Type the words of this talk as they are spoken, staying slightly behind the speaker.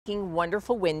Making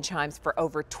wonderful wind chimes for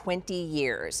over 20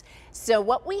 years. So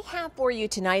what we have for you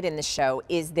tonight in the show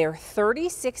is their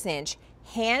 36-inch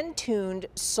hand-tuned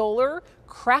solar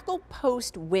Crackle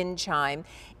post wind chime.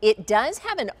 It does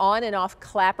have an on and off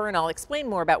clapper, and I'll explain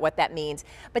more about what that means.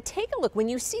 But take a look. When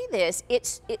you see this,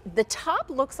 the top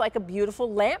looks like a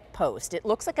beautiful lamp post. It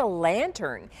looks like a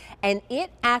lantern, and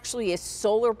it actually is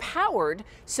solar powered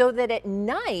so that at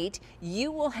night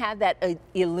you will have that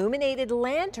illuminated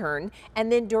lantern,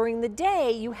 and then during the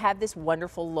day you have this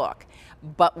wonderful look.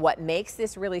 But what makes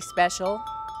this really special?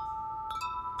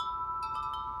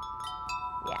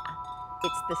 Yeah.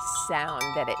 It's the sound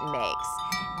that it makes.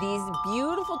 These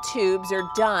beautiful tubes are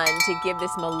done to give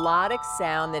this melodic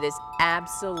sound that is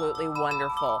absolutely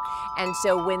wonderful. And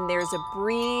so when there's a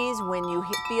breeze, when you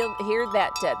hear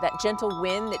that gentle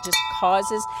wind that just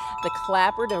causes the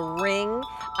clapper to ring.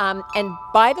 And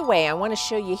by the way, I want to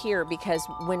show you here, because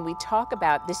when we talk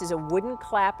about, this is a wooden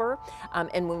clapper,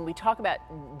 and when we talk about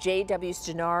J.W.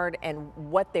 Stannard and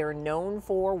what they're known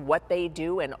for, what they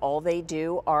do, and all they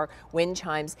do are wind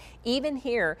chimes. Even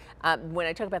here, when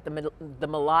I talk about the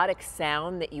melodic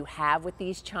sound that you have with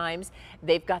these chimes,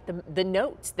 they've got the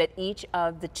notes that each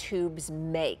of the tubes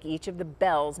make. Each of the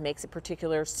bells makes a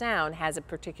particular sound, has a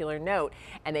particular note,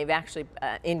 and they've actually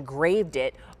engraved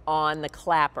it on the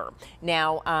clapper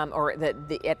now, or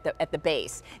at the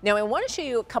base. Now I want to show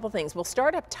you a couple things. We'll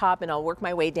start up top and I'll work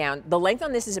my way down. The length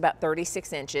on this is about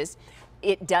 36 inches.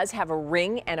 It does have a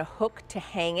ring and a hook to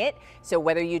hang it, so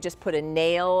whether you just put a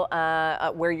nail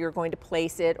where you're going to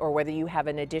place it, or whether you have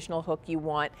an additional hook you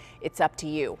want, it's up to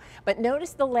you. But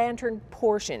notice the lantern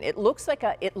portion. It looks like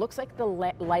the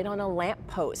light on a lamp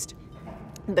post.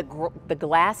 The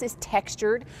glass is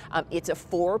textured. It's a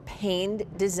 4-paned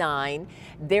design.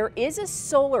 There is a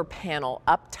solar panel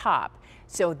up top,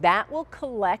 so that will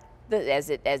collect as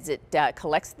it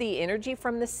collects the energy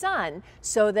from the sun,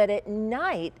 so that at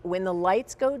night when the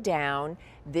lights go down,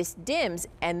 this dims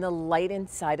and the light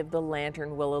inside of the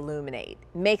lantern will illuminate.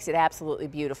 Makes it absolutely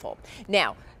beautiful.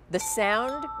 Now, the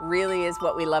sound really is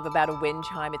what we love about a wind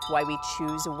chime. It's why we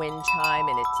choose a wind chime,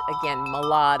 and it's, again,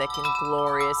 melodic and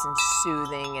glorious and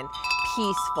soothing and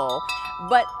peaceful.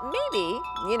 But maybe,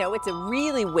 you know, it's a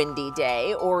really windy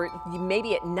day, or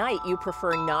maybe at night you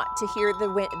prefer not to hear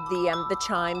the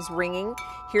chimes ringing.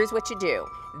 Here's what you do.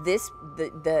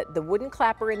 The wooden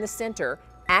clapper in the center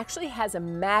actually has a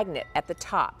magnet at the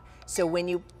top. So when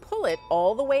you pull it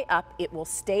all the way up, it will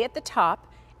stay at the top.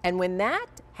 And when that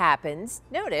happens,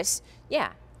 notice,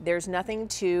 yeah, there's nothing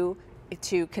to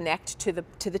connect to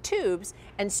the tubes,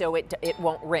 and so it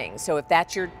won't ring. So if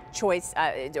that's your choice,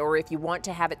 or if you want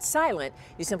to have it silent,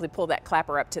 you simply pull that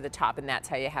clapper up to the top, and that's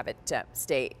how you have it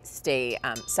stay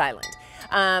silent.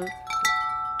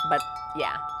 But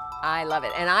yeah, I love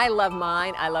it, and I love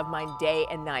mine. I love mine day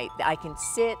and night. I can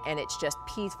sit and it's just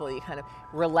peaceful. You kind of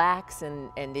relax and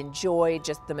enjoy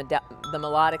just the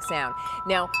melodic sound.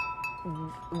 Now,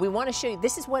 we want to show you,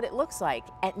 this is what it looks like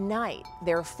at night.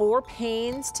 There are 4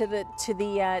 panes to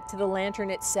the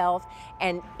lantern itself,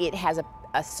 and it has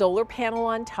a solar panel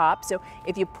on top. So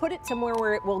if you put it somewhere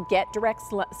where it will get direct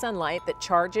sunlight that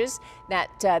charges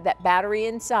that battery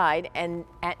inside, and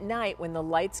at night when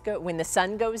the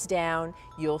sun goes down,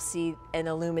 you'll see an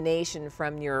illumination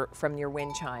from your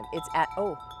wind chime. It's at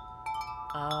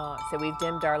so we've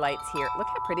dimmed our lights here. Look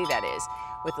how pretty that is,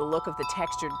 with the look of the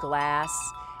textured glass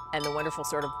and the wonderful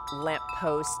sort of lamp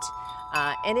post.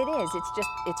 And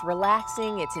it's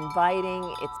relaxing, it's inviting,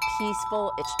 it's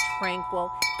peaceful, it's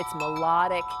tranquil, it's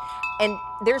melodic, and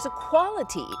there's a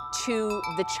quality to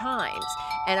the chimes.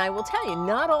 And I will tell you,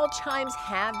 not all chimes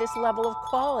have this level of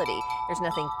quality. There's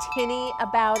nothing tinny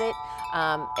about it.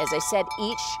 As I said,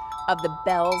 each of the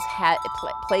bells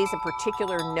plays a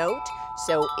particular note,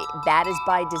 so that is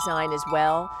by design as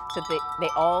well. So they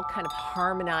all kind of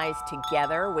harmonize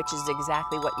together, which is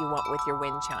exactly what you want with your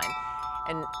wind chime.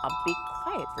 And I'll be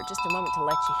quiet for just a moment to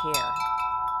let you hear.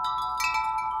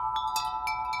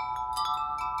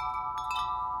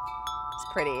 It's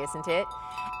pretty, isn't it?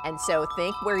 And so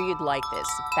think where you'd like this.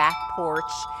 Back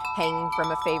porch, hanging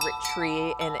from a favorite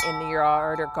tree in the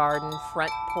yard or garden,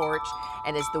 front porch,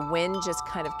 and as the wind just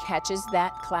kind of catches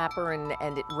that clapper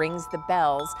and it rings the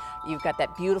bells, you've got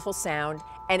that beautiful sound,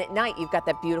 and at night you've got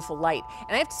that beautiful light.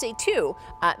 And I have to say too,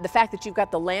 the fact that you've got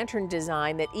the lantern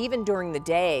design that even during the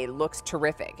day looks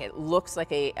terrific. It looks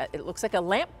like a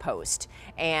lamp post,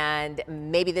 and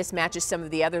maybe this matches some of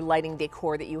the other lighting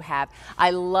decor that you have. I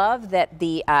love that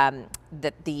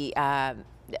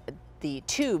the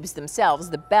tubes themselves,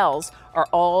 the bells, are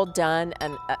all done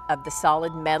of the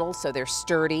solid metal, so they're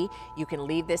sturdy. You can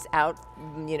leave this out,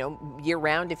 you know, year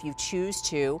round if you choose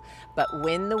to, but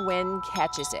when the wind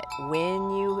catches it,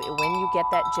 when you get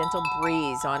that gentle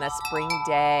breeze on a spring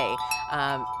day,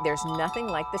 there's nothing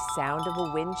like the sound of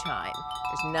a wind chime.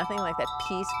 There's nothing like that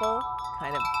peaceful,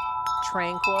 kind of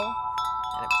tranquil,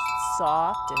 kind of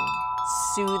soft and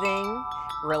soothing,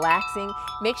 relaxing.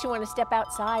 Makes you want to step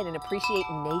outside and appreciate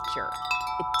nature.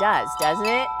 It does, doesn't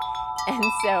it? And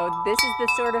so this is the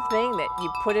sort of thing that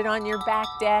you put it on your back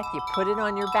deck, you put it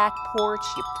on your back porch,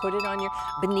 you put it on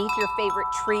beneath your favorite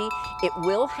tree. It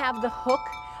will have the hook,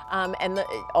 and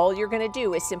all you're going to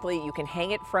do is simply, you can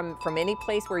hang it from any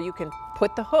place where you can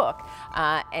put the hook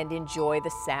and enjoy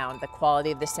the sound, the quality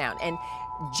of the sound. And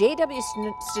J.W.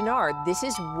 Stannard, this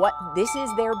is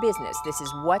their business. This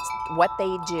is what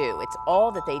they do. It's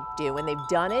all that they do, and they've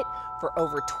done it for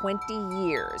over 20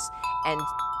 years. And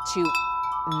to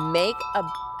make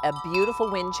a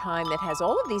beautiful wind chime that has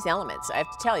all of these elements, I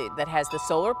have to tell you, that has the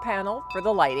solar panel for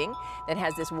the lighting, that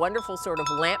has this wonderful sort of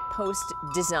lamppost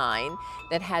design,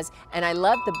 that has, and I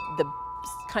love the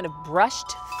kind of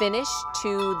brushed finish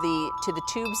to the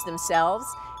tubes themselves.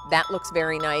 That looks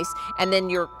very nice. And then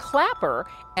your clapper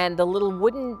and the little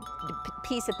wooden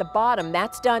piece at the bottom,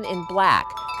 that's done in black,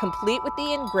 complete with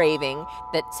the engraving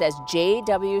that says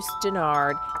J.W.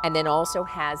 Stannard, and then also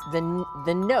has the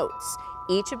notes.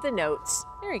 Each of the notes,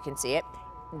 there you can see it,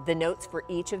 the notes for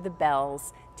each of the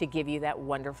bells to give you that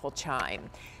wonderful chime.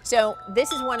 So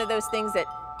this is one of those things that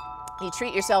you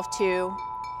treat yourself to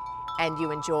and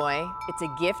you enjoy. It's a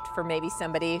gift for maybe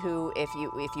somebody who, if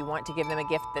you want to give them a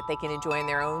gift that they can enjoy in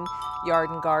their own yard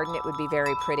and garden, it would be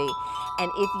very pretty.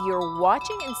 And if you're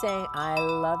watching and saying, I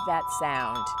love that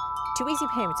sound, 2 easy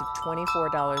payments of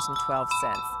 $24.12.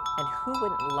 And who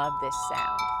wouldn't love this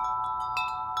sound?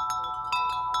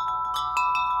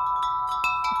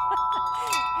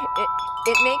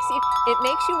 It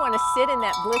makes you want to sit in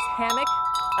that bliss hammock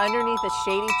underneath a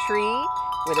shady tree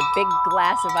with a big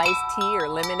glass of iced tea or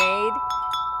lemonade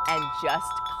and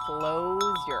just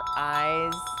close your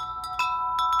eyes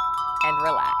and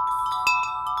relax.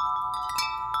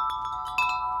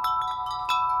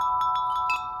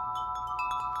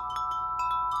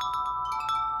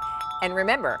 And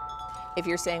remember, if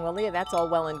you're saying, well, Leah, that's all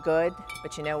well and good,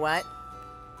 but you know what?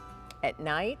 At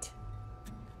night,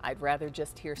 I'd rather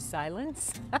just hear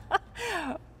silence.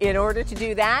 In order to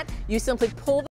do that, you simply pull